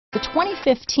The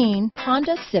 2015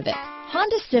 Honda Civic.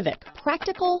 Honda Civic,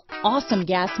 practical, awesome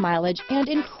gas mileage, and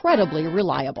incredibly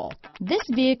reliable. This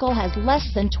vehicle has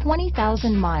less than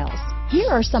 20,000 miles. Here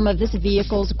are some of this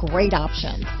vehicle's great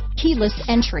options: keyless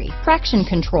entry, traction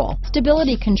control,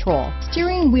 stability control,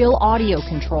 steering wheel audio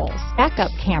controls,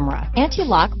 backup camera,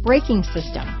 anti-lock braking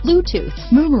system, Bluetooth,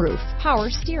 moonroof, power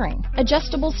steering,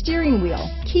 adjustable steering wheel,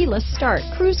 keyless start,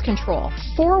 cruise control,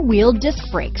 four-wheel disc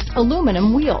brakes,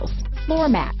 aluminum wheels, floor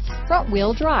mats,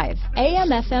 front-wheel drive,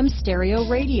 AM/FM stereo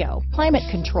radio, climate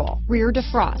control, rear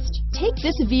defrost. Take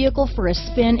this vehicle for a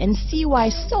spin and see why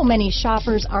so many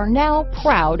shoppers are now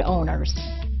proud owners.